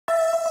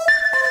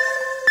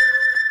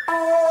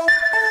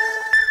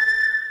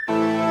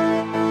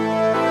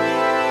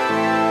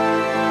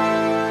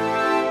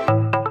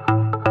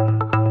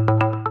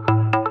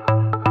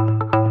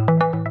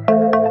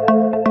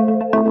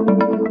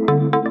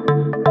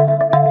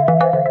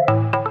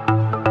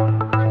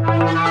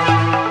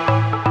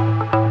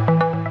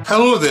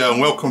Hello there and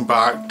welcome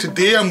back.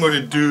 Today I'm going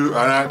to do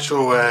an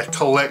actual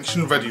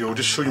collection video,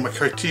 just showing you my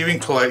Criterion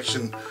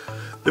collection.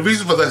 The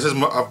reason for this is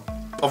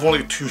I've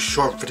only got 2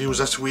 short videos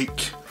this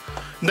week.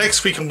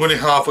 Next week I'm going to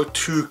have like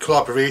 2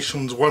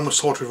 collaborations, one with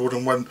Salty Road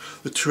and one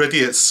with 2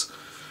 Idiots.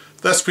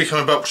 This week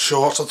I'm a bit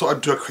short, so I thought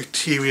I'd do a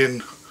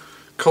Criterion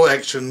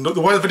collection. The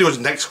one of the videos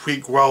next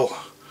week will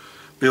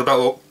be a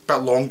bit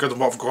longer than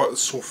what I've got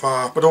so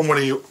far, but I don't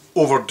want to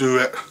overdo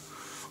it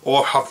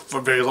or have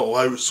very little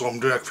out, so I'm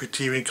doing a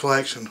Criterion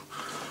collection.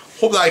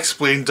 Hope that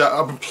explained it.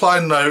 I've been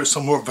planning out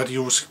some more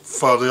videos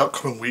for the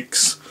upcoming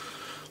weeks,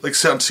 like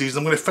certain seasons.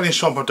 I'm going to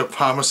finish up my De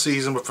Palma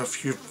season with a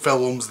few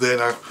films, then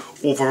an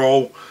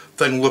overall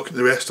thing looking at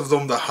the rest of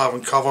them that I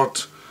haven't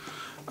covered.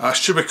 I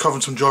should be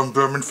covering some John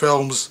Berman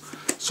films,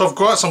 so I've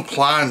got some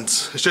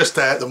plans. It's just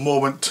that at the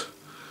moment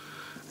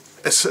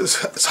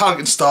it's hard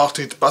getting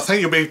started, but I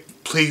think you'll be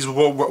pleased with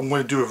what I'm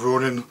going to do with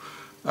Ronin.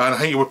 And I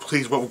think you were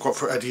pleased with what we've got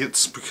for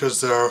Idiots,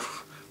 because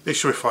they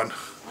should be fun.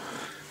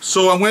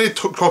 So I'm going to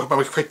talk about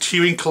my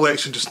Criterion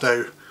collection just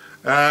now,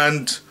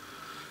 and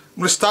I'm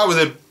going to start with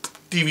the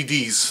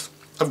DVDs.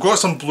 I've got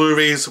some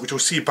Blu-rays which you'll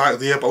see back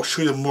there, but I'll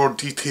show you in more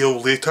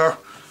detail later.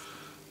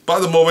 But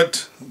at the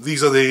moment,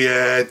 these are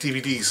the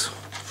DVDs.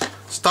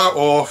 Start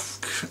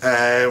off,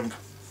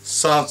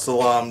 Silence of the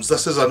Lambs.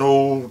 This is an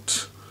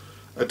old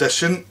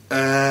edition,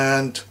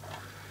 and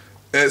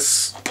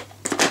it's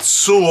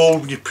so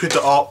old when you put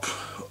it up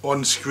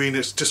on screen.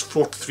 It's just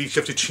 4:3, you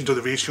have to change all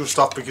the ratio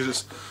stuff because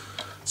it's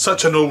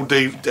such an old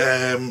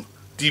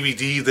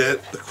DVD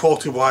that the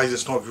quality wise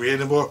it's not great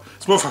anymore.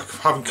 It's more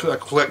for having a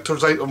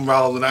collector's item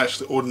rather than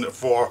actually owning it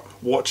for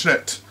watching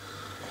it.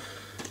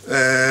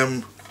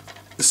 The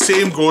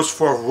same goes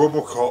for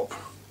RoboCop,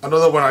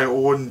 another one I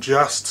own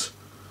just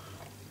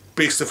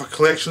basically for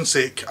collection's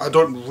sake. I've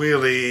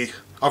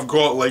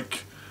got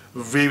like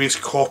various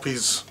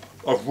copies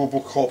of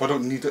RoboCop. I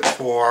don't need it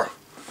for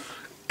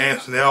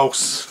anything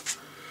else.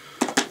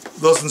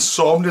 There's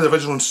Insomnia, the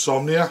original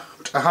Insomnia,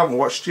 which I haven't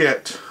watched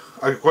yet.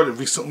 I got it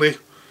recently.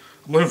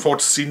 I'm looking forward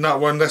to seeing that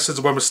one. This is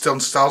the one with Stellan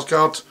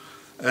Skarsgård.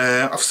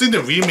 I've seen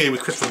the remake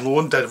with Christopher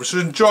Nolan did, which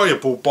was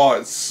enjoyable,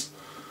 but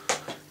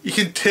you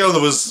can tell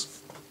there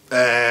was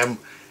it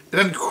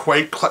didn't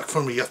quite click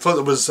for me. I thought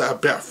there was a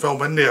better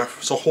film in there,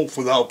 so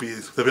hopefully that'll be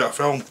the better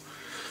film.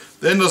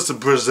 Then there's the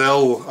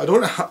Brazil.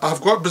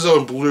 I've got Brazil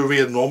in Blu-ray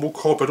and normal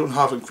copy. I don't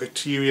have it in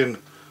Criterion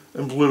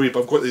in Blu-ray,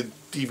 but I've got the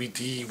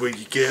DVD where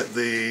you get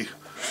the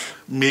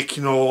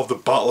making of the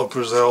Battle of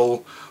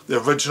Brazil,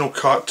 the original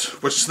cut,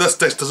 which this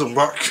disc doesn't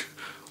work,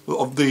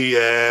 of the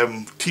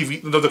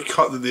another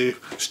cut that the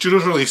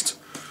studios released.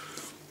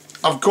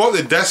 I've got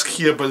the disc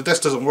here, but the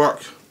disc doesn't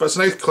work, but it's a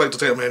nice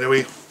collector's item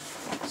anyway.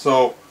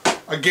 So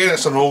again,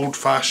 it's an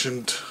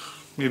old-fashioned,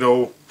 you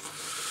know,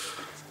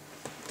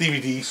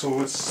 DVD,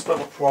 so it's a bit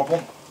of a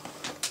problem.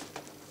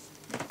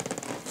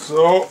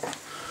 So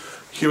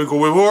here we go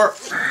with more.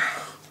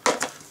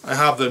 I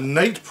have the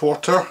Night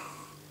Porter.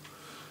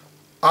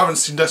 I haven't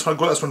seen this one, I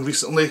got this one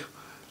recently.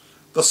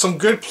 There's some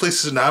good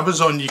places on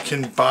Amazon you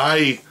can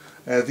buy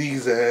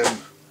these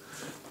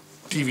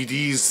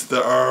DVDs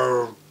that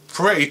are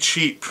pretty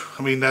cheap.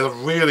 I mean, they're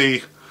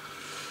really,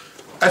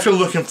 if you're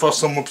looking for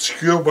some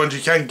obscure ones,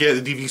 you can get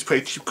the DVDs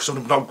pretty cheap because some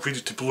of them are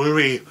upgraded to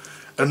Blu-ray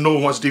and no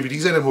one wants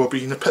DVDs anymore,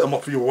 but you can pick them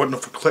up if you want them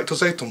for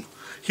collector's item.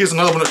 Here's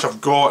another one which I've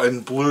got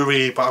in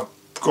Blu-ray, but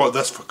I've got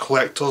this for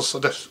collector's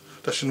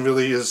edition.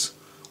 Really is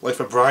Life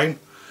of Brian.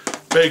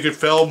 Very good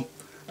film.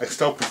 I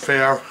still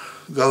prefer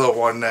the other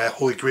one,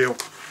 Holy Grail.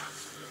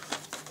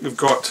 We've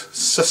got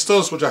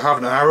Sisters, which I have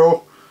in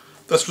Arrow.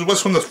 This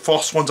was one of the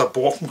first ones I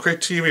bought from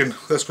Criterion.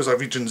 This was a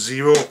Region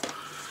Zero,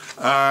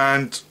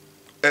 and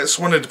it's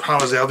one of De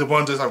Palma's early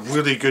ones. It's a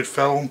really good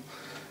film.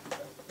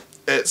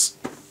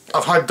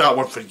 I've had that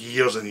one for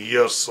years and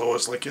years, so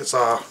it's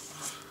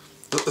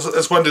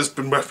one that's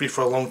been with me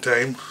for a long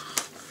time.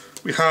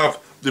 We have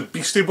the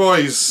Beastie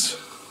Boys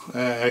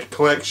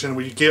collection,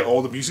 where you get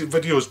all the music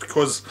videos,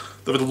 because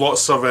there were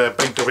lots of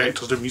big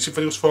directors doing music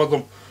videos for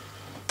them.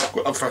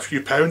 Got them for a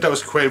few pounds. That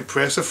was quite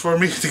impressive for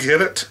me to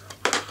get it.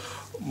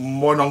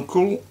 Mon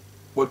Uncle,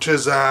 which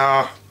is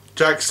a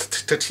Jack's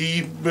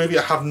Tati movie.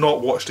 I have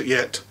not watched it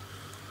yet.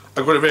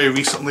 I got it very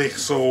recently,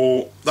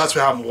 so that's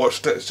why I haven't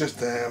watched it. It's just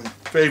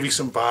very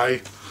recent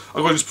buy. I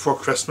got it just before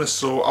Christmas,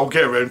 so I'll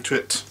get around to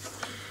it.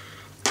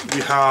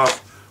 We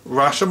have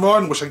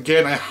Rashomon, which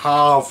again I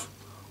have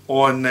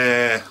on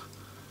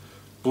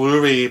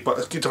Blu-ray, but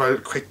it's good to have a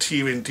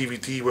Criterion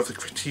DVD with the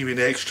Criterion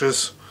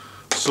extras.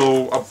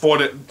 So I bought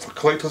it for a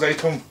collector's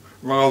item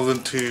rather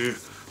than to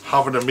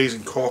have an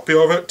amazing copy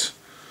of it.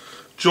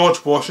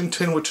 George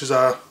Washington, which is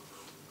a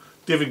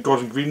David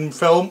Gordon Green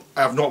film.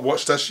 I have not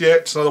watched this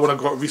yet. It's another one I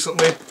got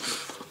recently.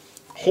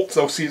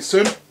 Hopefully I'll see it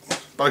soon.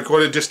 But I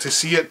got it just to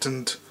see it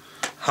and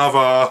have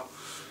a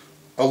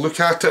look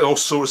at it.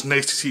 Also, it's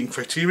nice to see it in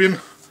Criterion.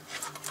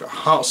 Got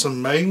Hearts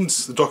and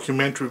Minds, the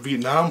documentary of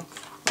Vietnam.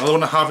 Another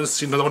one I haven't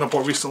seen, another one I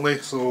bought recently.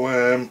 So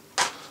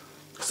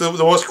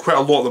there was quite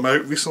a lot of them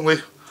out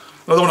recently.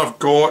 Another one I've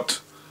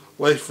got,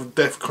 Life of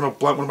Death, kind of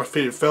blank, one of my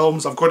favourite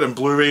films. I've got it in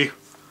Blu-ray.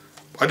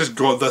 I just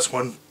got this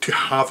one to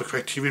have the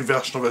Criterion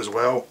version of it as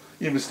well.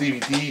 Even this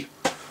DVD,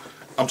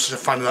 I'm such a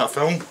fan of that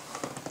film.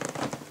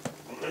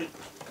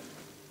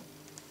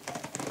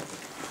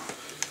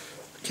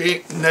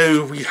 Okay,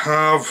 now we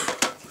have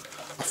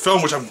a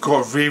film which I've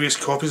got various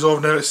copies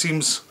of now, it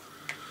seems.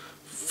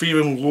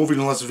 Fear and Loathing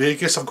in Las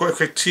Vegas. I've got a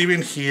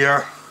Criterion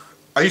here.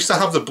 I used to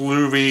have the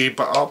Blu-ray,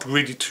 but I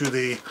upgraded to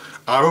the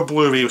Arrow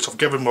Blu-ray, which I've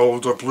given my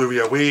older Blu-ray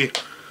away.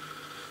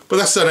 But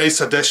this is a nice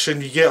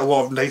addition. You get a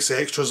lot of nice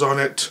extras on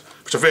it,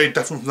 which are very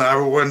different from the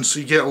Arrow one, so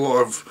you get a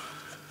lot of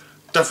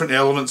different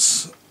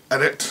elements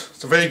in it.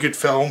 It's a very good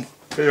film,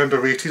 very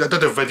underrated. I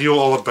did a video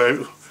all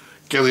about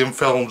Gilliam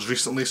films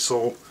recently,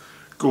 so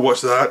go watch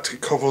that.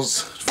 It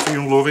covers Fear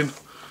and Loathing.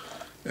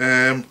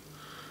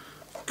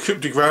 Coup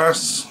de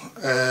Grace.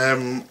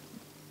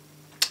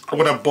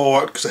 When I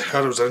bought it, because I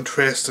heard it was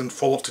interesting,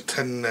 Fall Off the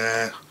Tin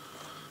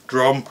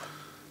Drum.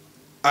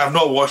 I have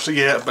not watched it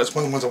yet, but it's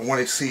one of the ones I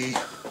want to see,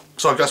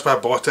 so that's why I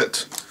bought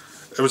it.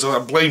 It was a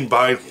blind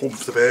buy, hoping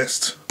for the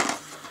best.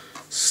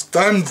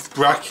 Stan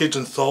Brakhage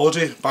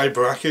Anthology by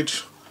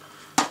Brakhage.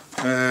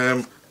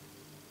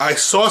 I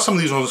saw some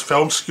of these on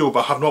film school,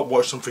 but I have not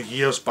watched them for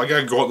years, but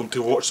I got them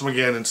to watch them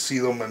again and see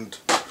them, and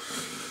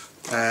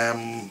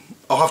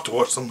I'll have to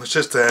watch them. It's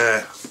just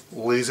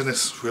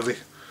laziness, really.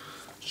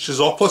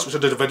 Shizopolis, which I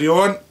did a video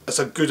on, it's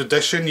a good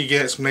addition. You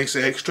get some nice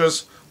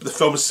extras, but the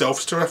film itself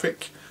is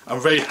terrific. I'm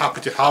very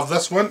happy to have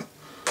this one.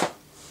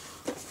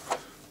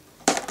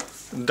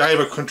 Diary of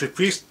a Country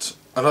Priest,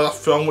 another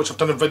film which I've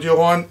done a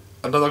video on,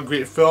 another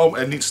great film.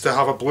 It needs to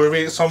have a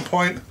Blu-ray at some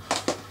point.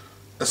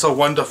 It's a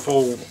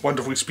wonderful,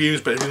 wonderful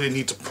experience, but it really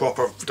needs a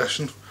proper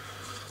edition.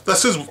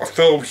 This is a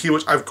film here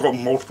which I've got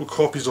multiple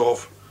copies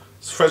of.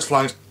 It's Fritz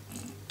Lang's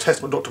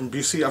Testament of Dr.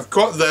 Mabuse. I've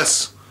got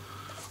this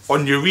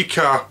on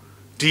Eureka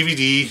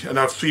DVD, and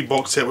I have 3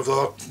 box set with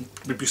other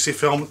Mabuse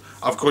films.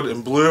 I've got it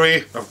in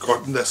Blu-ray, I've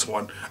got this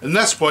one. In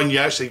this one you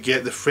actually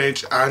get the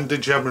French and the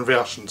German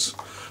versions.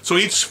 So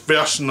each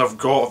version I've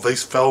got of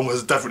this film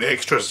has different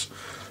extras,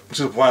 which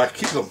is why I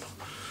keep them.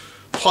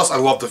 Plus I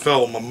love the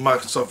film, I'm a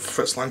massive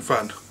Fritz Lang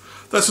fan.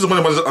 This is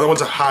one of the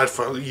ones I've had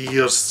for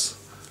years.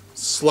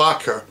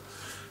 Slacker.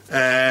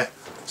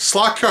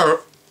 Slacker,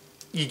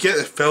 you get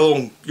the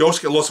film, you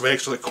also get lots of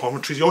extra like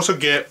commentaries. You also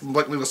get,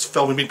 like this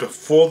film we made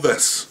before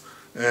this.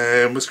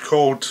 It's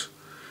called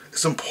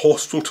It's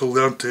Impossible to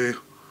Learn to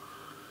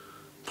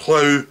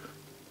Plough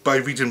by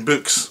Reading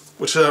Books,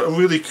 which is a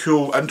really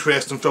cool,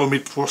 interesting film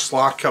made before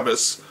Slacker, but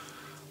it's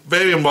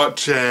very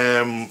much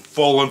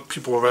following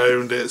people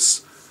around.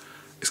 It's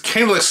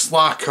kind of like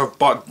Slacker,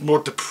 but more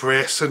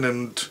depressing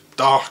and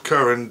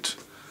darker, and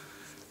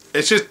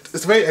it's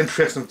a very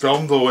interesting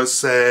film though.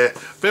 It's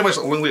very much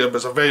like Linklater, but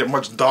it's a very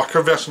much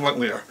darker version of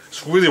Linklater.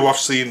 It's really worth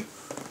seeing.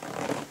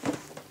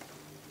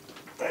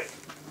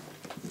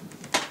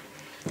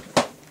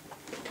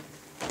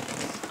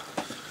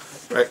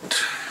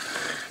 Right,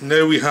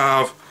 now we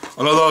have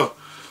another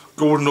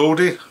Golden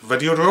Oldie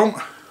Videodrome,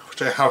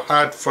 which I have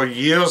had for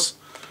years.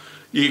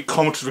 You get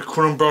commentaries with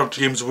Cronenberg,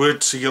 James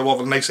Wood, so you get a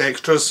lot of nice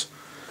extras.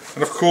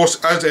 And of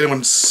course, as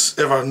anyone's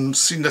ever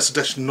seen this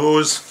edition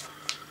knows,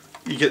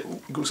 you get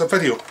a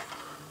video.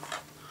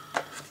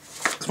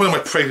 It's one of my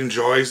pride and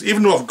joys.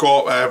 Even though I've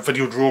got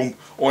Videodrome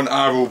on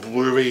Arrow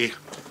Blu-ray,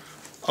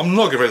 I'm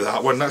not getting rid of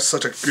that one. That's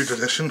such a good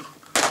edition.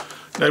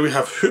 Now we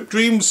have Hoop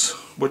Dreams,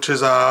 which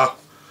is a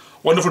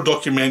wonderful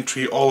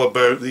documentary all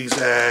about these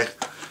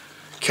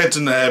kids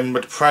in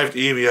a deprived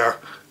area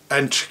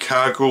in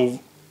Chicago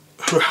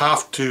who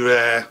have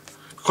to,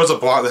 because they're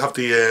black, they have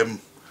to,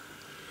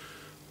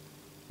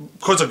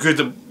 because they're good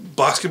at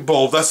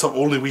basketball, that's the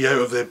only way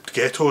out of the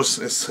ghettos.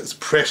 It's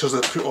pressures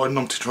that put on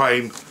them to try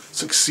and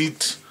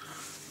succeed,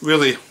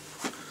 really.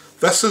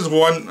 This is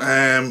one,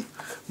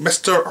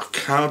 Mr.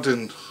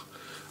 Arcadin.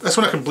 This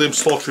one I can blame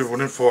Slaughtery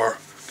Ronan for,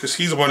 because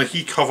he's the one,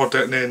 he covered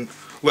it and then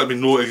let me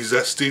know it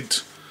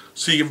existed.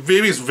 So you get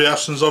various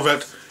versions of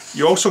it.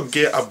 You also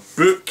get a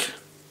book.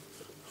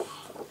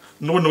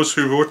 No one knows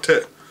who wrote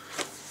it.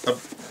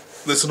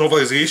 It's a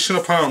novelisation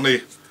apparently.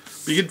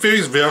 But you get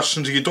various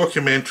versions, you get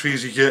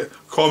documentaries, you get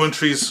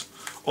commentaries,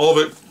 all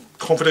of it.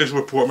 Confidential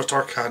Report,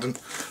 Mr. Arcadin.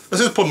 This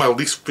is probably my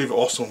least favourite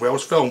Orson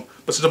Welles film,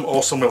 but since I'm an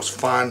Orson Welles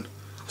fan,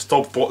 I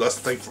still bought this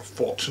thing for a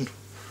fortune.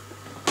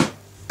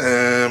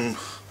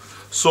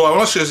 So I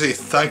want to say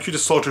thank you to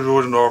Slaughtery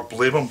Ronan or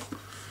blame him.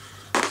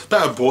 It's a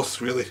bit of both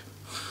really.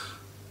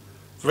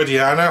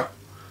 Viridiana,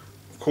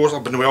 of course, a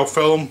Buñuel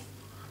film.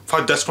 I've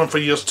had this one for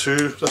years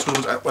too. This one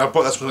was, I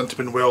bought this one into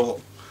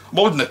Buñuel. I'm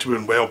old enough to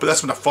Buñuel, but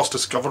this one I first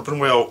discovered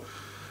Buñuel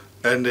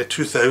in the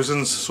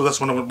 2000s. So this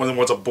one of the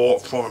ones I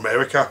bought from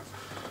America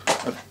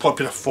and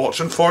probably paid a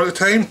fortune for at the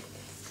time.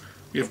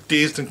 We have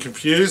Dazed and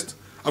Confused.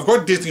 I've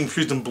got Dazed and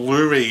Confused in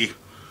Blu-ray,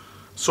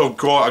 so I've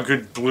got a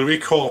good Blu-ray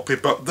copy.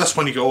 But this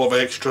one you get a lot of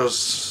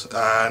extras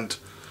and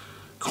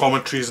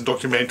commentaries and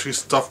documentary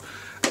stuff.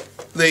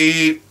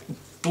 The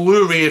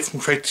Blu-ray from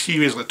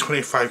Criterion is like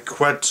 25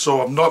 quid,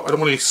 so I don't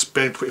want to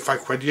spend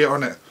 25 quid yet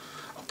on it.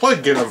 I'll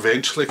probably get it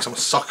eventually because I'm a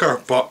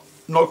sucker, but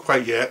not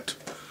quite yet.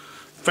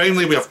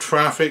 Finally we have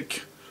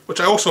Traffic, which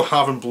I also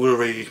have in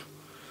Blu-ray,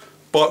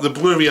 but the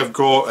Blu-ray I've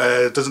got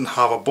doesn't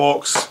have a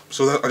box,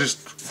 so that this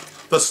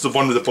is the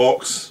one with the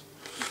box.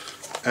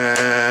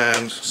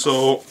 And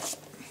so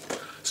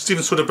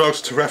Steven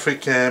Soderbergh's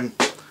terrific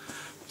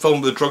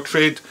film The Drug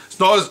Trade. It's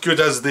not as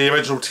good as the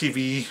original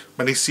TV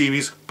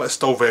miniseries, but it's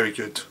still very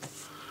good.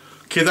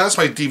 Okay, that's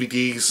my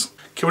DVDs.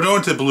 Okay, we're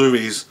on to the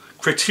Blu-rays.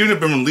 Criterion have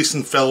been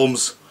releasing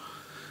films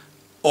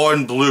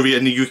on Blu-ray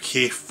in the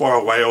UK for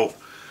a while.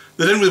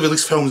 They didn't really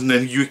release films in the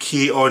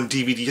UK on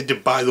DVD, you had to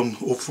buy them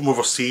from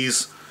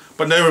overseas.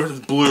 But now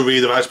with Blu-ray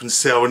they've actually been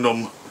selling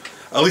them.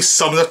 At least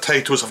some of their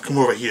titles have come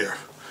over here.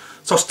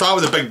 So I'll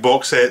start with the big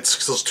box sets,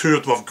 because there's two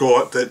of them I've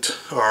got that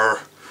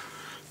are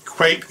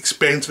quite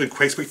expensive and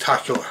quite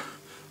spectacular.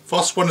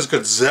 First one is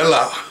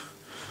Godzilla.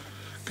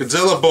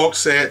 Godzilla box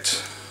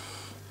set.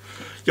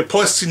 You've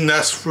probably seen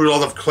this through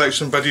other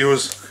collection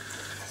videos.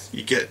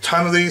 You get a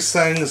ton of these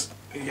things,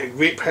 you get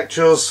great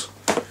pictures,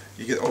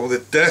 you get all the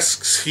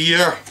discs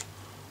here.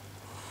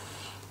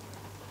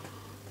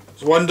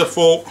 It's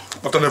wonderful.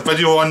 I've done a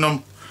video on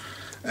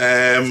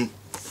them.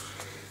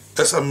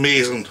 It's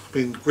amazing. I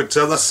mean,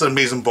 Godzilla, this is an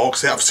amazing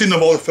box set. I've seen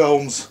them all the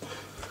films.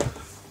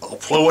 I'll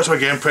probably watch them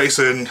again pretty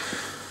soon.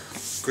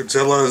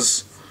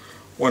 Godzilla's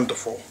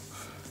wonderful.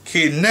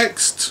 Okay,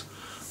 next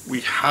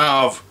we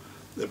have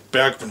the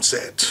Bergman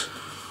set,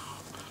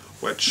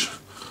 which,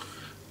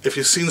 if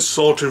you've seen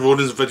Solitary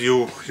Ronin's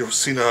video, you've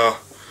seen the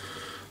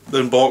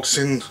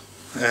unboxing.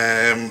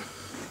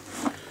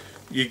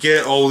 You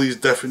get all these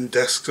different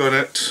discs on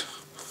it.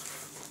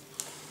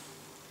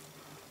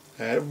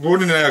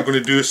 Ronan and I are going to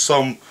do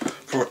some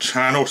for our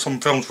channel, some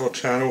films for our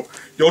channel.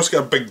 You also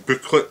get a big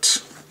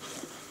booklet.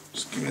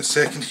 Just give me a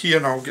second here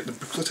and I'll get the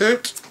booklet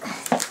out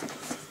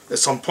at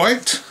some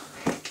point,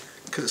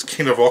 because it's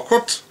kind of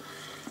awkward.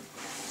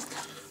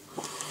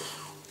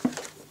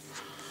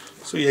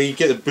 So yeah, you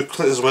get the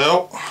booklet as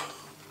well,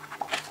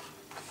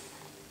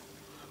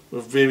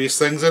 with various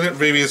things in it,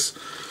 various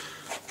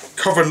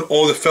covering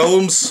all the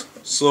films,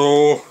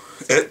 so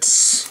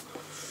it's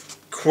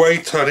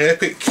quite an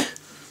epic.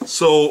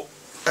 So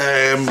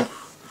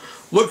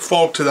look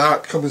forward to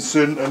that coming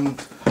soon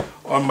and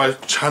on my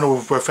channel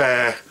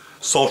with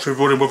Solitary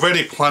Ronin. We've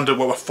already planned out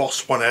what our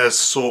first one is,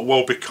 so it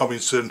will be coming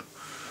soon,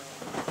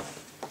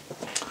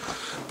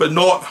 but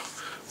not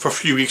for a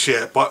few weeks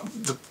yet, but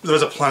there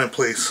is a plan in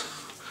place.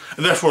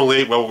 And if we're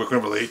late, well, we're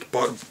going to be late,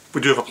 but we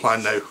do have a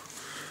plan now.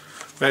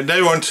 Right,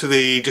 now on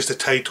to just the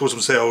titles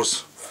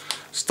themselves.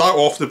 Start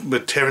off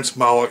with Terrence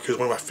Malick, who's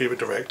one of my favourite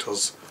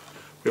directors.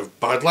 We have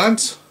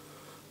Badlands,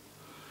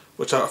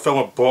 which is a film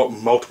I've bought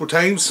multiple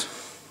times.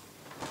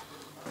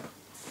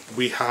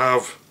 We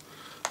have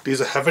Days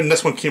of Heaven.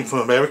 This one came from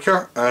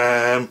America.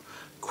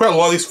 Quite a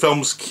lot of these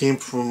films came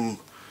from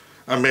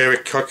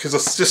America, because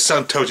there's just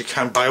certain titles you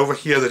can't buy over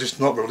here. They're just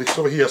not released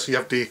over here, so you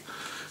have to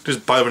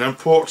just buy an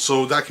import,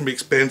 so that can be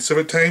expensive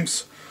at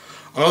times.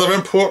 Another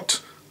import,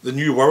 The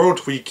New World,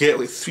 where you get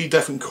like 3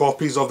 different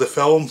copies of the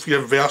film, 3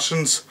 different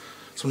versions,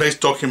 some nice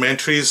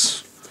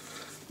documentaries.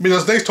 I mean,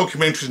 there's nice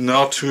documentaries in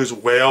there too as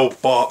well,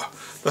 but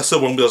this is the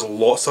one where there's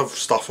lots of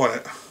stuff on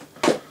it.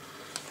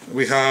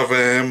 We have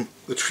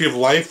The Tree of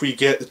Life, where you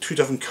get the 2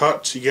 different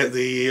cuts. You get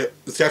the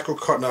theatrical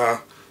cut and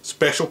a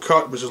special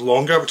cut, which is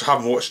longer, which I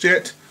haven't watched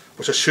yet,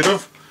 which I should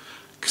have,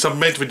 because I'm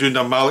meant to be doing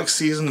the Malick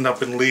season and I've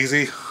been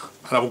lazy.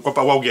 And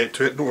I will get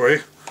to it, don't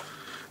worry.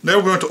 Now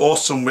we're going to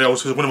Orson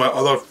Welles, who's one of my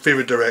other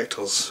favourite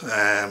directors.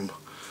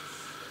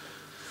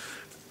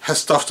 His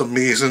stuff's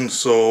amazing,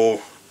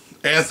 so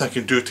anything I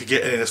can do to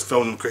get any of this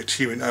film in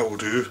Criterion, I will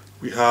do.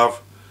 We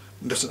have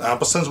Magnificent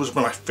Ambersons, which is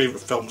one of my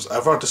favourite films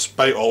ever,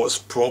 despite all its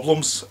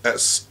problems.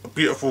 It's a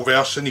beautiful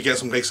version, you get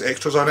some nice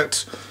extras on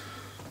it.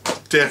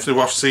 Definitely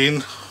worth seeing,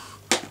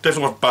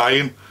 definitely worth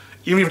buying.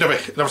 Even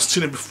if you've never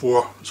seen it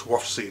before, it's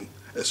worth seeing.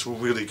 It's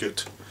really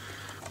good.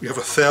 We have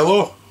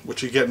Othello,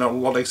 which you get a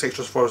lot of nice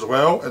extras for as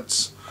well.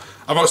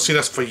 I've not seen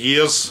this for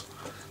years,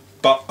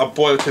 but I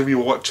bought it to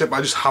rewatch it, but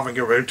I just haven't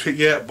got around to it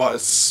yet, but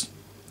it's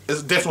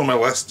definitely on my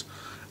list.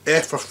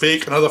 F for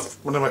Fake, another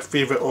one of my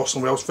favourite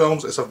Orson Welles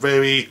films. It's a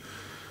very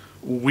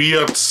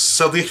weird,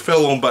 silly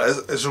film, but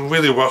it's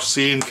really worth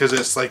seeing, because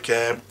it's like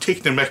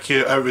taking the mickey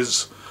out of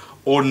his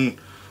own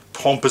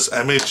pompous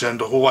image and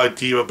the whole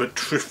idea about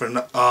truth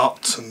and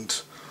art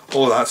and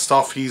all of that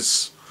stuff.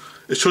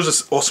 It shows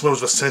us Orson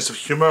Welles with a sense of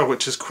humour,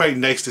 which is quite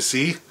nice to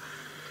see.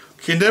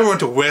 Okay, now we're on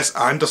to Wes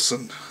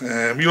Anderson.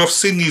 You have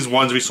seen these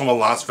ones we saw in my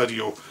last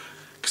video,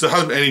 because there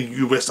hasn't been any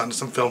new Wes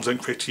Anderson films in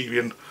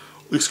Criterion,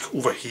 at least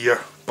over here.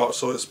 But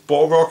so it's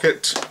Bottle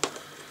Rocket,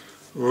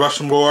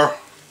 Rushmore,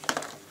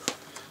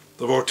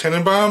 The Royal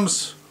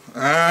Tenenbaums,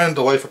 and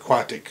The Life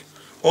Aquatic.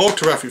 All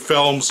terrific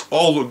films,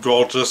 all look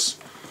gorgeous.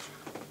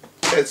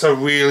 It's a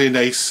really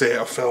nice set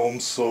of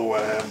films, so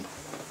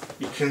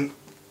you can.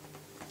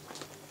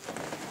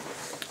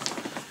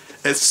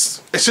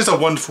 It's just a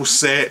wonderful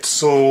set,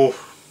 so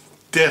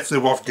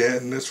definitely worth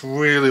getting. It's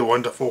really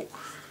wonderful.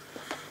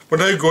 We're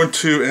now going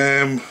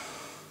to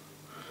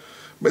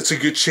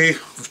Mitsuguchi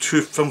with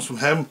 2 films from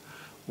him.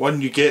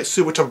 One,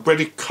 Yugetsu, which I've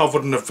already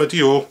covered in a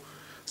video,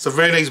 It's a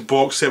very nice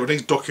box set with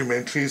nice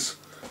documentaries.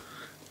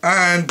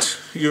 And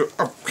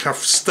I've kind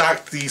of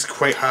stacked these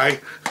quite high,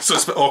 so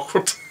it's a bit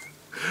awkward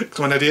because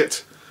I'm an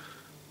idiot.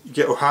 You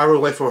get O'Hara,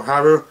 Life of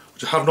O'Hara,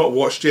 which I have not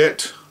watched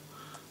yet,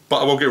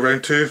 but I will get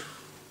around to.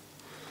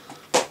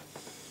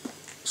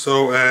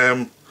 So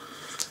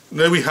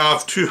now we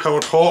have two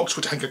Howard Hawks,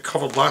 which I think I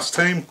covered last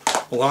time,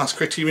 the last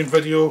Criterion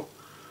video.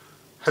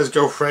 His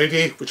Girl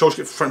Friday, which also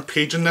get front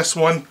page in this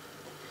one.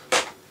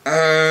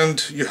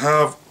 And you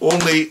have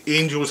Only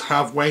Angels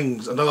Have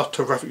Wings, another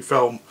terrific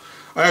film.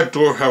 I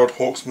adore Howard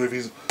Hawks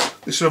movies.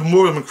 They should have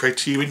more of them in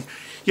Criterion.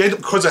 You end up,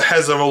 because of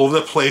his are all over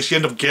the place, you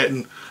end up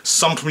getting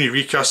some from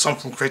Eureka, some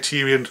from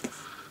Criterion,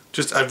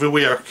 just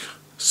everywhere.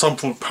 Some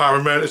from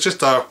Paramount. It's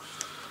just a...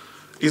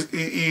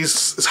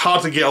 it's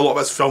hard to get a lot of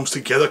his films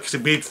together because he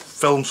made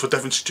films for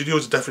different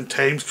studios at different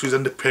times because he's an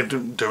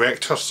independent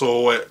director,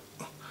 so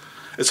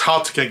it's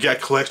hard to kind of get a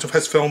collection of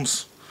his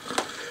films.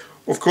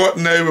 We've got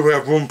now, we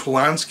have Roman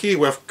Polanski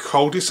with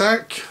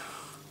Cul-de-sac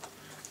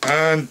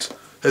and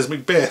his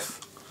Macbeth.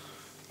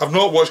 I've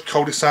not watched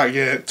Cul-de-sac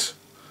yet,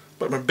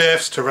 but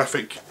Macbeth's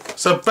terrific.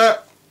 It's a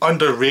bit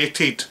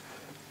underrated,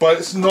 but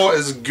it's not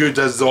as good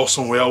as the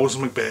Orson Welles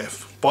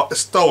Macbeth, but it's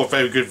still a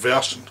very good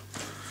version.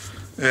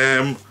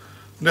 Now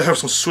we have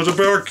some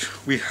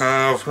Soderbergh. We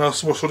have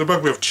some more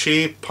Soderbergh. We have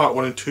Che Part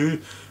 1 and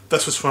 2.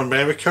 This was from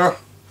America.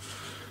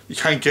 You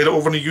can't get it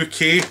over in the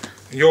UK.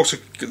 And you also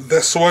get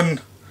this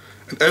one,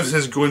 and Everything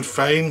Is Going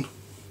Fine,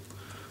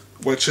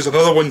 which is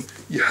another one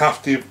you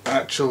have to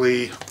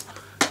actually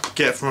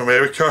get from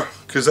America,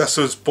 because this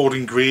was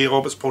Spalding Gray,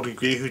 Robert Spalding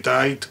Gray, who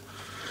died.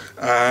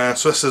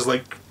 So this is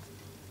like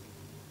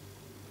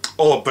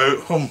all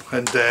about him,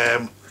 and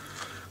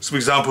some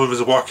examples of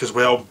his work as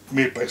well,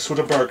 made by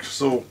Soderbergh.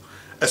 So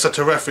it's a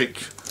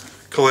terrific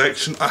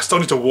collection. I still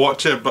need to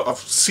watch it, but I've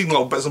seen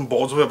little bits and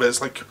bobs of it, but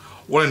it's like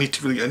one I need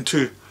to really get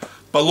into.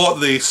 But a lot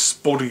of the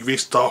Spalding Gray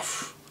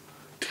stuff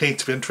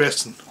tends to be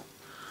interesting.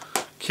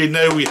 Okay,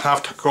 now we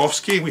have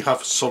Tarkovsky, we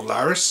have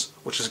Solaris,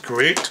 which is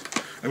great,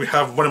 and we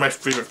have one of my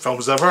favourite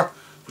films ever,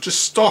 which is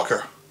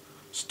Stalker.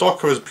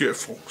 Stalker is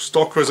beautiful.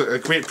 Stalker is a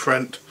great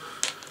print.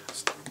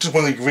 It's just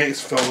one of the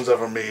greatest films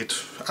ever made.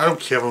 I don't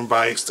care if I'm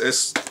biased,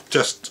 it's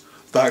just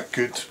that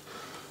good.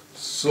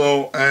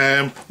 So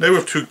now we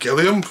have two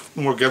Gilliam,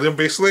 more Gilliam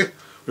basically.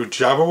 We have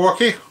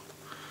Jabberwocky,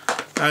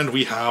 and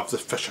we have the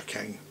Fisher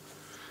King.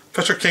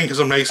 Fisher King has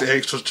some nice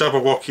extras,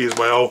 Jabberwocky as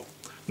well.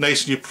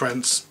 Nice new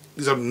prints.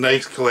 These are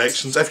nice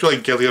collections. If you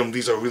like Gilliam,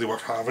 these are really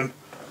worth having.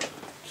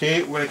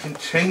 Okay, we're going to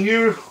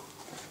continue.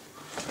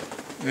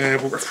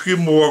 We've got a few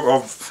more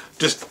of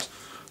just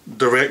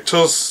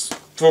directors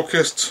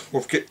focused.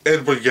 We've got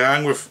Edward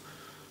Yang with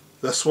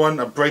this one,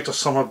 A Brighter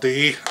Summer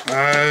Day,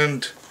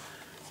 and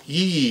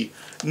Yee.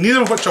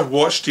 Neither of which I've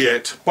watched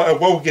yet, but I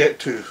will get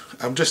to.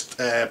 I'm just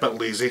a bit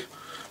lazy.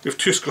 We have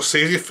two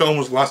Scorsese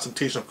films, Last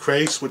Temptation of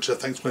Christ, which I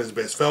think is one of his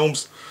best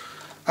films,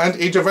 and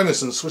Age of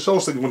Innocence, which I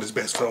also think is one of his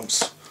best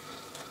films.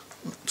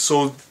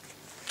 So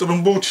they've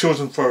been both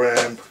chosen for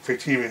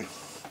Criterion.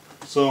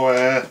 So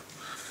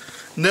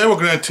now we're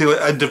going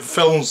into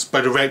films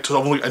by directors.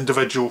 I've only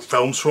individual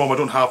films from. I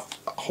don't have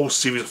a whole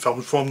series of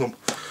films from them.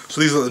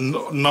 So these are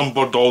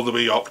numbered all the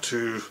way up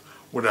to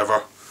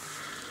whatever.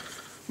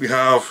 We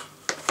have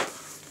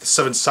The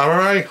Seven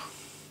Samurai,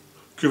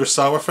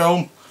 Kurosawa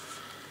film.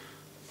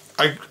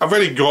 I've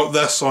already got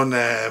this on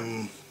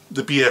the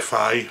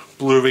BFI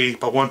Blu-ray,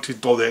 but I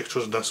wanted all the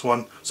extras in this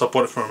one, so I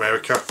bought it from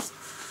America.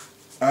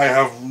 I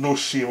have no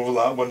shame over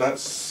that one,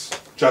 that's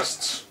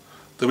just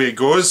the way it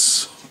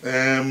goes. We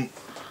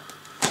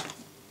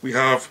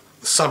have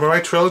the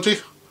Samurai Trilogy,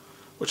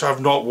 which I have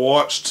not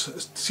watched.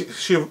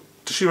 Toshiro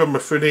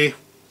Mifune,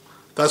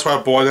 that's why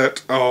I bought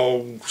it.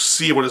 I'll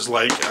see what it's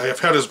like. I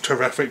have heard it's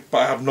terrific, but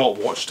I have not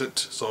watched it,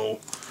 so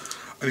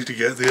I need to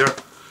get there.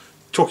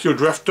 Tokyo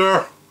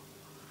Drifter,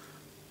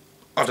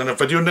 I've done a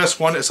video on this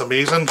one. It's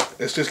amazing.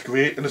 It's just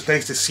great, and it's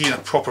nice to see in a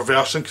proper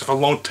version, because for a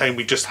long time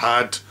we just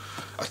had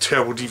a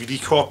terrible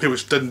DVD copy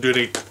which didn't do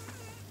any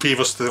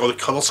favours to all the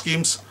colour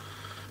schemes.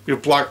 We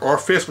have Black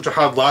Orpheus, which I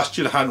had last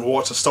year and I hadn't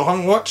watched and still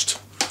haven't watched.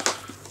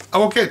 I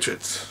will get to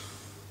it.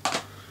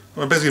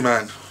 I'm a busy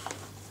man.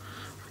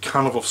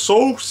 Carnival of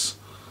Souls,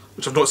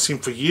 which I've not seen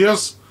for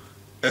years.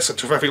 It's a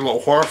terrific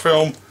little horror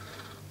film,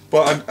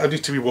 but I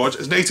need to rewatch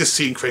it. It's nice to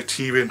see it in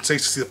Criterion. It's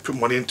nice to see them put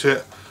money into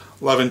it.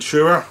 La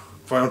Ventura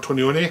by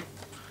Antonioni.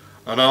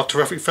 Another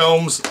terrific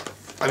films.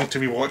 I need to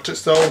rewatch it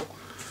still.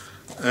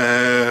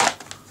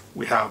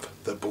 We have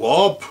The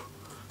Blob.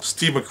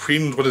 Steve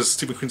McQueen, one of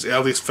Steve McQueen's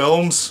earliest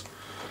films.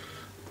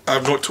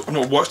 I've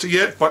not watched it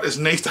yet, but it's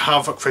nice to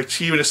have a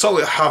Criterion. It's sort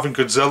of like having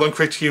Godzilla on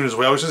Criterion as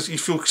well. It's just, you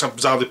feel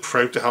bizarrely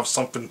proud to have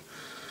something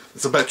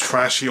that's a bit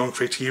trashy on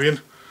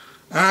Criterion.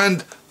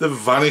 And The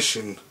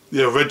Vanishing,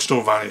 the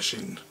original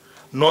Vanishing,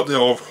 not the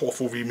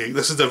awful remake.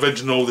 This is the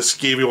original, the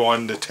scary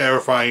one, the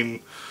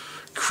terrifying,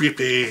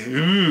 creepy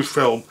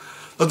film.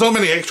 There's not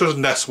many extras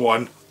in this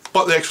one,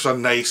 but the extras are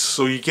nice,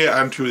 so you get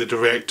into the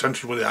director,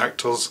 into one of the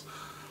actors.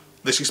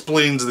 This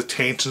explains the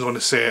tensions on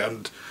the set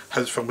and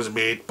how the film was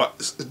made, but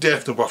it's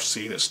definitely worth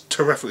seeing. It's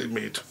terrifically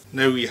made.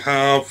 Now we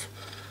have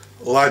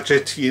La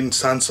Jetty in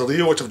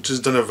Sansaleo, which I've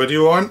just done a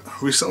video on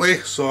recently,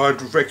 so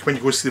I'd recommend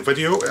you go see the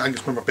video. I think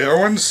it's one of my better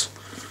ones.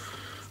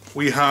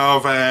 We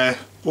have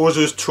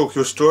Ozu's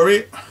Tokyo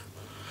Story,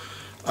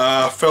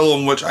 a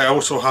film which I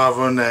also have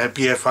on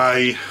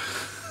BFI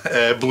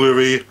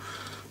Blu-ray,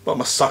 but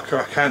I'm a sucker,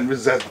 I can't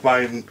resist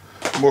buying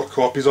more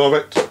copies of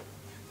it.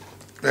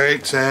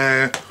 Right,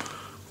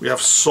 we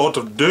have Sword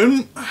of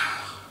Doom,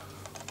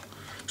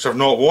 which I've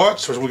not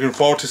watched, which I'm looking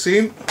forward to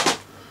seeing.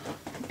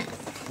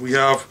 We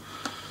have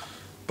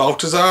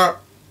Balthazar,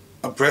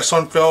 a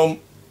Bresson film,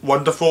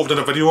 wonderful, I've done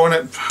a video on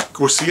it,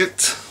 go see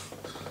it.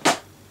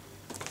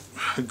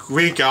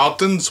 Grey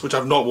Gardens, which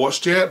I've not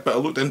watched yet, but it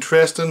looked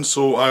interesting,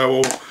 so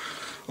I'm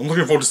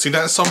looking forward to seeing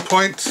that at some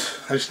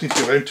point. I just need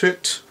to get around to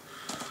it.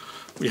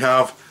 We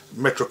have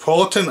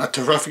Metropolitan, a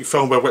terrific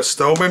film by Whit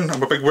Stillman.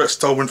 I'm a big Whit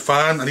Stillman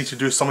fan. I need to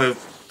do some of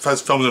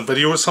his films and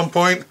video at some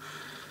point.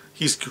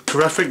 He's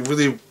terrific,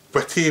 really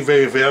witty,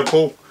 very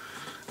verbal.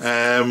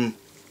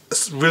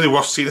 It's really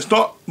worth seeing. It's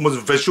not the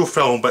most visual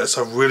film, but it's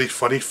a really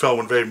funny film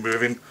and very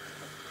moving.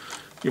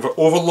 You have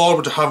Overlord,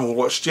 which I haven't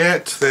watched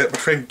yet, that my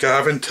friend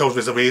Gavin tells me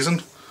is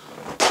amazing.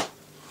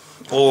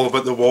 All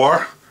about the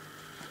war.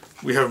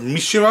 We have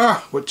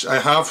Mishima, which I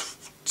have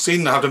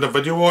seen, I have done a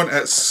video on,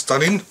 it's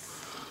stunning.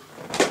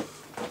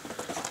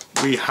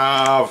 We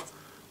have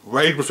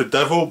Ride with the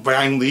Devil by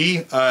Ang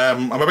Lee.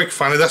 I'm a big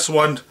fan of this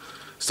one. It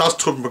stars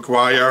Tobey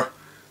Maguire,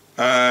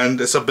 and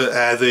it's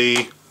about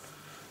the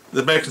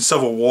American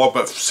Civil War,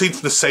 but seen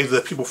from the side of the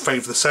people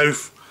fighting for the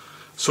South.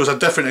 So it's a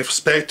different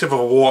perspective of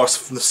a war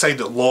from the side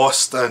that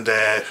lost and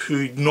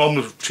who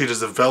normally portrayed as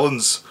the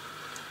villains.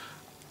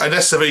 And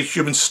this is a very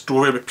human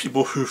story about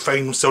people who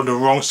find themselves on the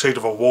wrong side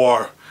of a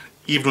war,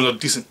 even though they're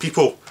decent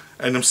people,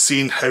 and them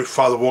seeing how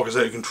far the war is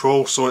out of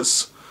control. So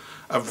it's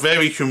a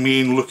very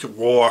humane look at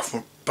war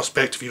from a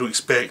perspective you don't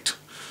expect.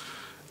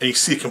 And you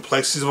see the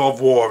complexities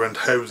of war and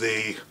how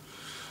it's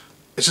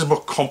just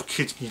more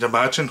complicated than you'd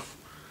imagine.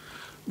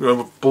 We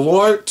have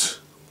Blowout,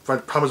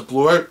 Brad Palmer's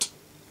Blowout,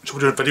 which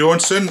we'll do a video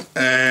on soon.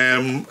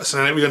 It's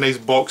a really nice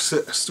box,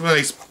 it's a really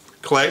nice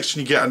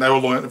collection. You get an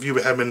hour-long interview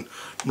with him and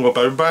Noah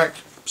Baumbach,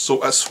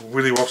 so it's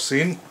really worth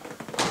seeing.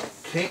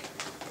 Okay.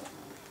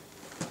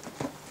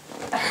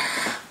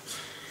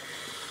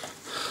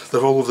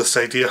 They're all over this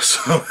idea,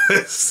 so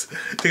it's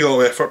taking a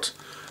lot of effort.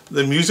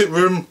 The Music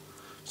Room,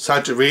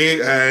 Sajid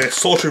Ray,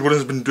 Solitary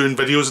Ronin's been doing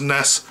videos on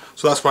this,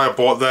 so that's why I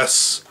bought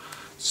this.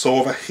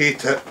 So if I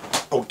hate it,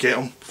 I'll get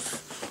them.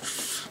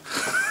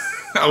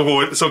 I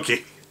won't, it's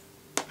okay.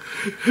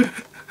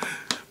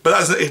 But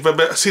that's it.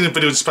 I've seen a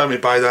video inspired me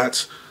by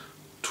that.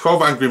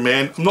 12 Angry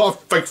Men. I'm not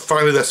a big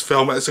fan of this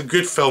film. It's a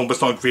good film, but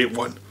it's not a great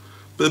one.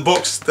 But the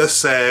box,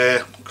 this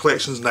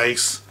collection's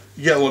nice.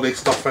 You get a lot of nice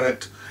stuff in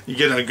it. You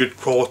get it in a good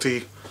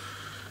quality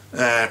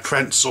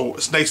print, so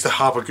it's nice to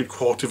have a good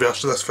quality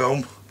version of this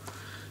film.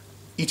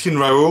 Eating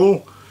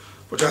Raoul,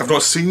 which I have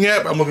not seen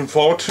yet, but I'm looking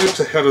forward to it.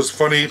 I heard it's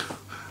funny,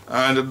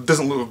 and it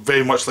doesn't look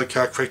very much like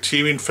a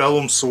Criterion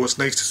film, so it's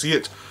nice to see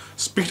it.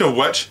 Speaking of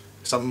which,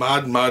 it's a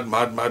mad, mad,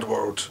 mad, mad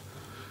world.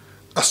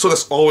 I saw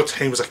this all the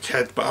time as a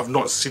kid, but I've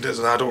not seen it as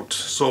an adult,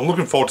 so I'm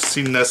looking forward to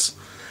seeing this.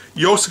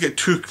 You also get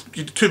two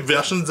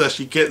versions of this.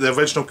 You get the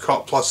original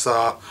cut plus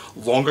a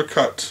longer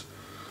cut.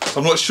 So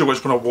I'm not sure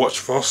which one I'll watch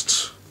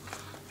first.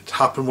 It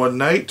Happened One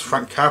Night,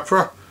 Frank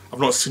Capra. I've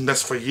not seen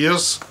this for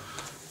years.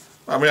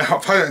 I mean,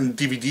 I've had it in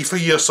DVD for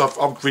years, so I've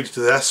upgraded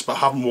to this, but I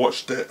haven't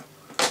watched it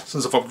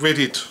since I've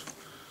upgraded.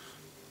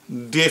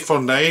 Day for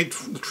Night,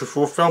 the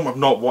Truffaut film, I've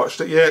not watched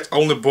it yet. I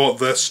only bought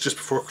this just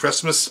before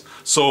Christmas,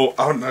 so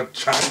I haven't had a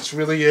chance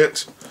really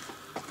yet.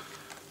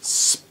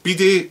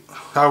 Speedy,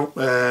 Harold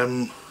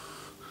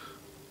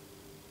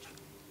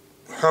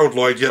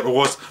Lloyd, yeah, it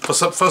was. For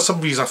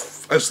some reason I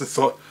instantly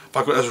thought, if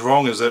I got this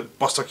wrong, is it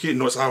Buster Keaton?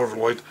 No, it's Harold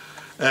Lloyd.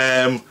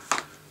 I've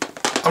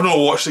not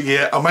watched it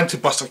yet. I'm into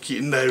Buster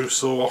Keaton now,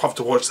 so I'll have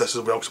to watch this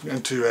as well, because I'm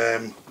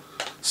into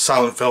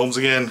silent films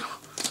again.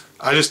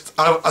 I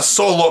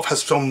saw a lot of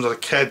his films as a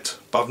kid,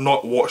 but I've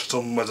not watched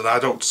them as an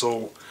adult,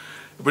 so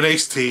it'd be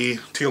nice to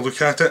take a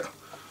look at it.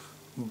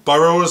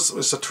 Burroughs,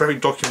 it's a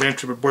terrific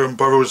documentary about William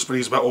Burroughs when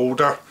he's a bit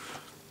older.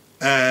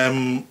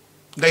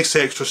 Nice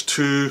extras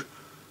too.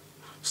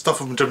 Stuff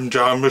from Jim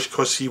Jarmusch,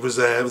 because he was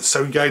the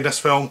sound guy in this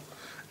film.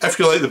 If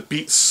you like the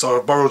beats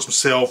or Burroughs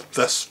himself,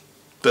 this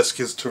disc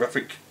is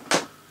terrific.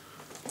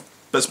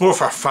 But it's more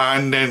for a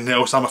fan than anything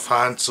else. I'm a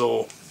fan,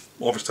 so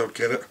obviously I'll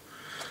get it.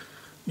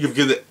 You've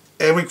got the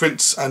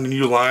Emigrants and the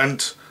New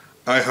Land.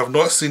 I have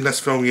not seen this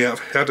film yet. I've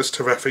heard it's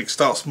terrific.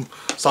 Starts with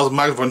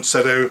Magnus von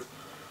Sydow,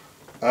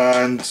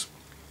 and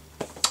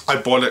I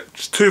bought it.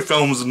 Just two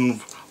films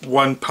in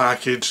one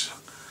package,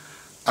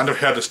 and I've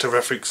heard it's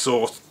terrific,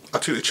 so I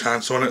took the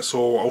chance on it.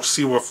 So I'll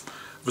see if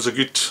it was a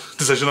good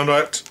decision or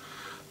not.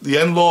 The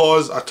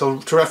In-Laws, a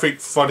terrific,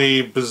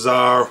 funny,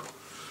 bizarre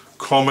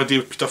comedy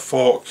with Peter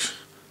Falk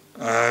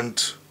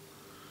and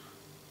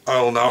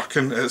Alan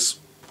Arkin.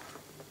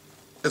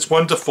 It's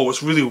wonderful,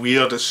 it's really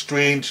weird, it's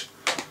strange.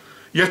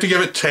 You have to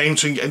give it time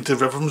so you can get into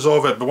the rhythms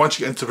of it, but once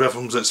you get into the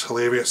rhythms it's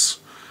hilarious.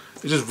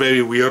 It's just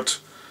very weird.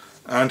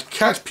 And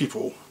Cat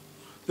People,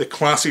 the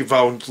classic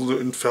Val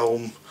Lewton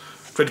film,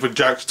 written by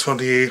Jack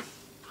Tourneur.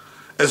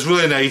 It's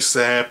really nice.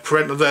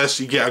 Parental this,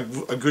 you get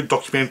a good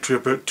documentary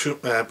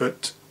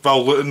about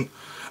Val Lewton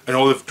and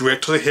all the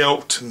directors he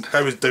helped and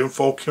how his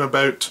downfall came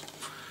about.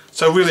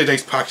 It's a really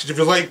nice package. If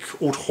you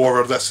like old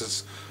horror, this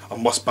is a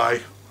must buy.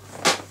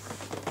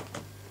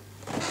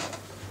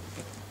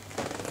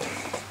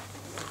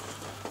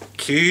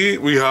 Okay,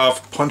 we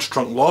have Punch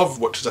Drunk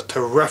Love, which is a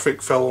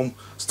terrific film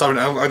starring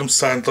Adam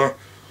Sandler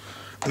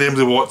and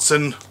Emily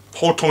Watson.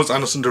 Paul Thomas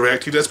Anderson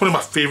directed it. It's one of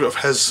my favourite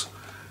of his.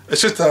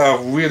 It's just a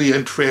really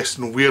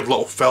interesting, weird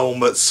little film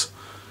that's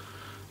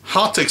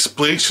hard to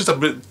explain. It's just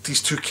about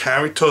these two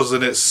characters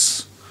and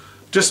it's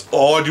just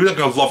odd. You're either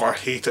going to love or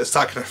hate it. It's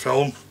that kind of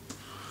film.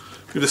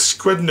 We have The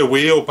Squid and the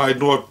Whale by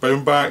Noah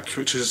Baumbach,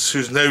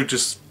 who's now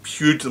just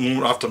huge at the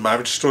moment after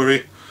Marriage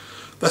Story.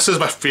 This is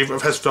my favourite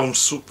of his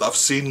films that I've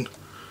seen.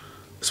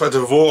 It's about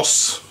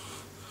divorce,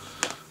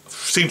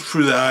 seen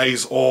through the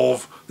eyes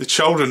of the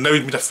children. Now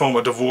he's made a film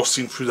about divorce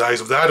seen through the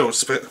eyes of the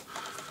adults. But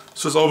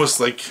so it's almost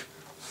like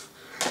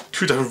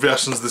two different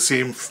versions of the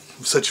same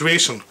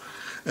situation.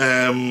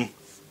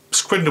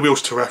 Squid and the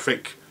Whale's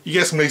terrific. You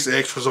get some nice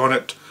extras on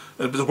it.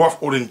 It's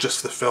worth owning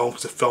just for the film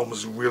because the film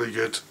is really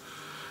good.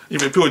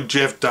 You've got people like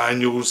Jeff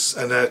Daniels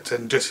in it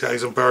and Jesse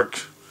Eisenberg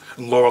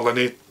and Laura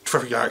Linney,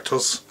 terrific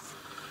actors.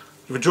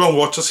 You've got John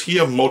Waters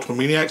here, Multiple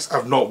Maniacs.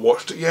 I've not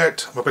watched it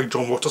yet. I'm a big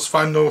John Waters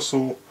fan though,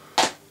 so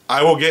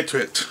I will get to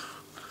it.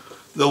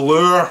 The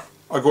Lure,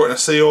 I got in a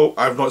sale.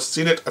 I've not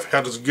seen it. I've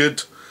heard it's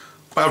good.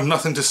 But I have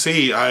nothing to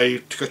say.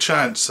 I took a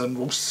chance and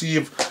we'll see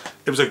if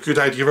it was a good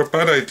idea or a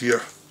bad idea.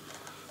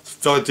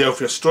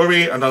 Philadelphia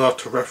Story, another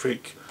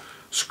terrific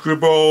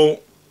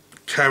screwball.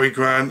 Cary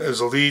Grant is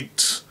the lead.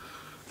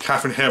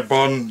 Katharine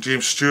Hepburn,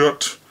 James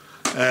Stewart.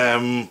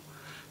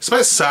 It's a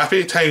bit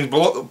sappy at times,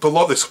 but a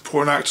lot of the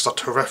supporting actors are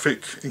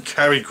terrific. And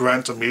Cary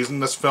Grant's amazing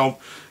in this film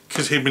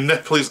because he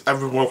manipulates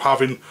everyone while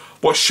having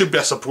what should be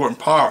a supporting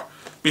part,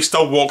 but he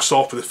still walks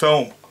off with the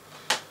film.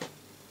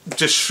 It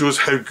just shows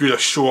how good a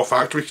show-off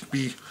actor he can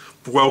be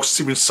while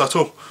seeming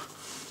subtle.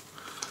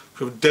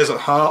 We have Desert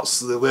Hearts,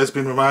 the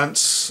lesbian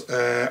romance.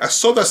 I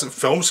saw this at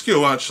film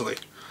school actually.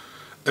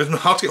 It's been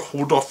hard to get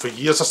hold of for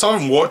years. I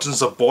started watching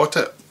since I bought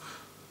it.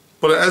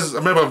 But it is, I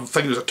remember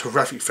thinking it was a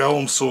terrific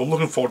film, so I'm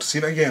looking forward to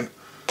seeing it again.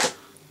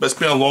 But it's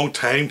been a long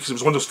time because it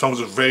was one of those films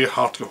that was very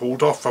hard to get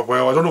hold of for a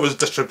while. I don't know if it was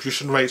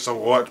distribution rights or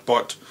what,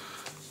 but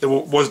it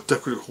was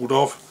difficult to get hold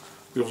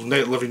of. We have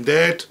Night of the Living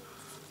Dead.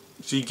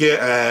 So you get,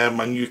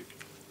 and you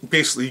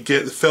basically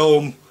get the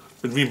film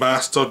been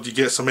remastered, you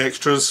get some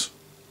extras.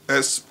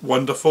 It's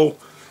wonderful.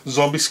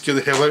 Zombies scare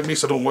the hell out of me,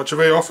 so I don't watch it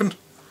very often.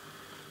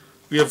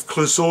 We have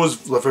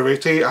Clouseau's La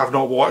Vérité. I have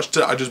not watched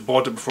it, I just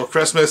bought it before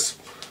Christmas.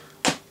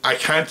 I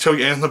can't tell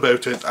you anything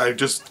about it, I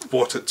just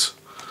bought it.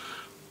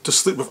 To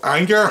Sleep with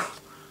Anger,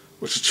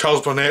 which is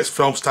Charles Burnett's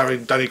film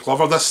starring Danny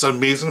Glover. This is an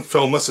amazing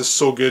film, this is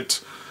so good.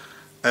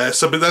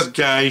 It's about this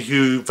guy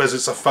who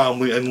visits a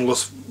family in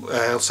Los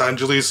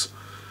Angeles.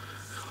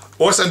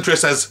 What's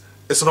interesting is,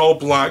 it's an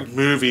all-black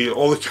movie,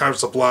 all the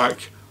characters are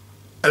black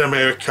in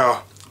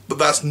America, but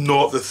that's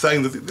not the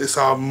thing. It's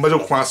a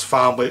middle-class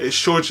family. It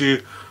shows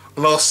you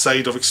another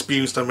side of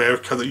experience in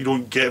America that you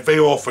don't get very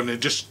often. It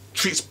just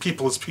treats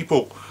people as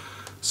people.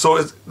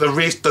 So the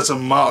race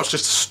doesn't matter, it's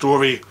just a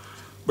story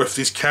with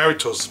these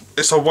characters.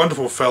 It's a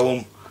wonderful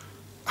film,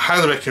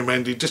 highly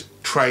recommended. Just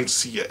try and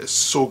see it, it's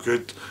so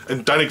good.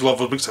 And Danny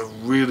Glover makes a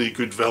really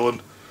good villain.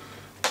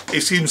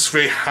 He seems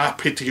very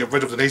happy to get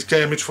rid of the nice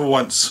guy image for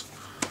once.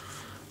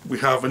 We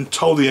have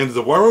Until the End of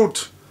the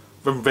World,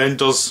 Wim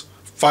Wenders'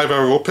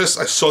 5-hour opus.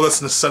 I saw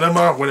this in the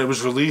cinema when it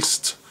was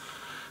released.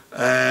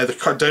 The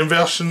cut down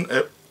version,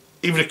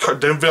 even the cut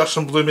down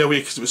version blew me away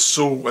because it was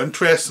so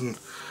interesting.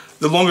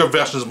 The longer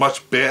version is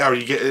much better,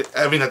 you get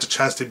everything has a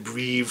chance to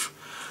breathe.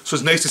 So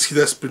it's nice to see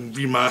this been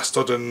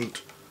remastered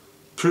and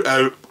put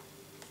out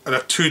in a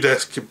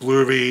 2-disc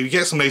Blu-ray. You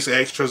get some nice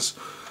extras,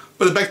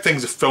 but the big thing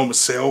is the film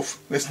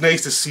itself. It's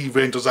nice to see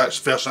Wenders'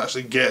 version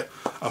actually get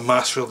a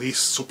mass release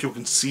so people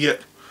can see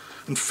it.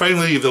 And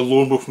finally, the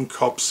Lone Wolf and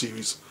Cub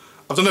series.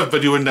 I've done a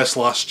video in this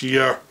last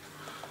year.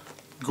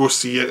 Go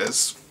see it.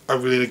 It's I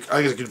think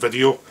it's a good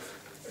video.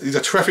 These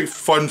are terrific,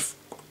 fun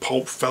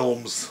pulp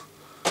films.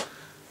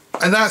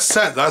 And that's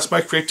it. That's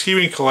my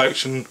Criterion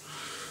collection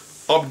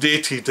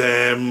updated.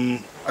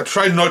 I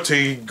tried not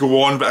to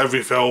go on about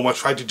every film. I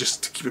tried to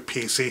just keep it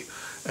pacey.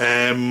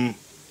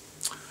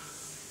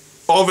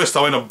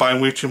 Obviously, I end up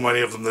buying way too many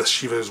of them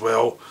this year as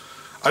well.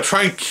 I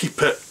try and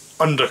keep it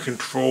under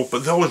control,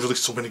 but they always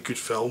release so many good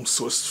films,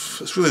 so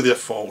it's really their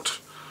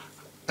fault.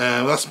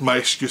 That's my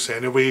excuse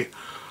anyway.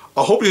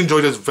 I hope you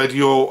enjoyed this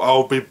video.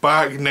 I'll be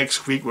back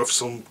next week with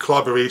some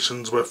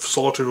collaborations with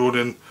Solitary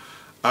Ronin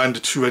and the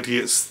Two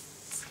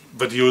Idiots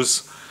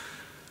videos.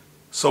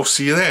 So I'll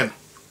see you then.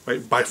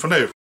 Right, bye for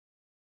now.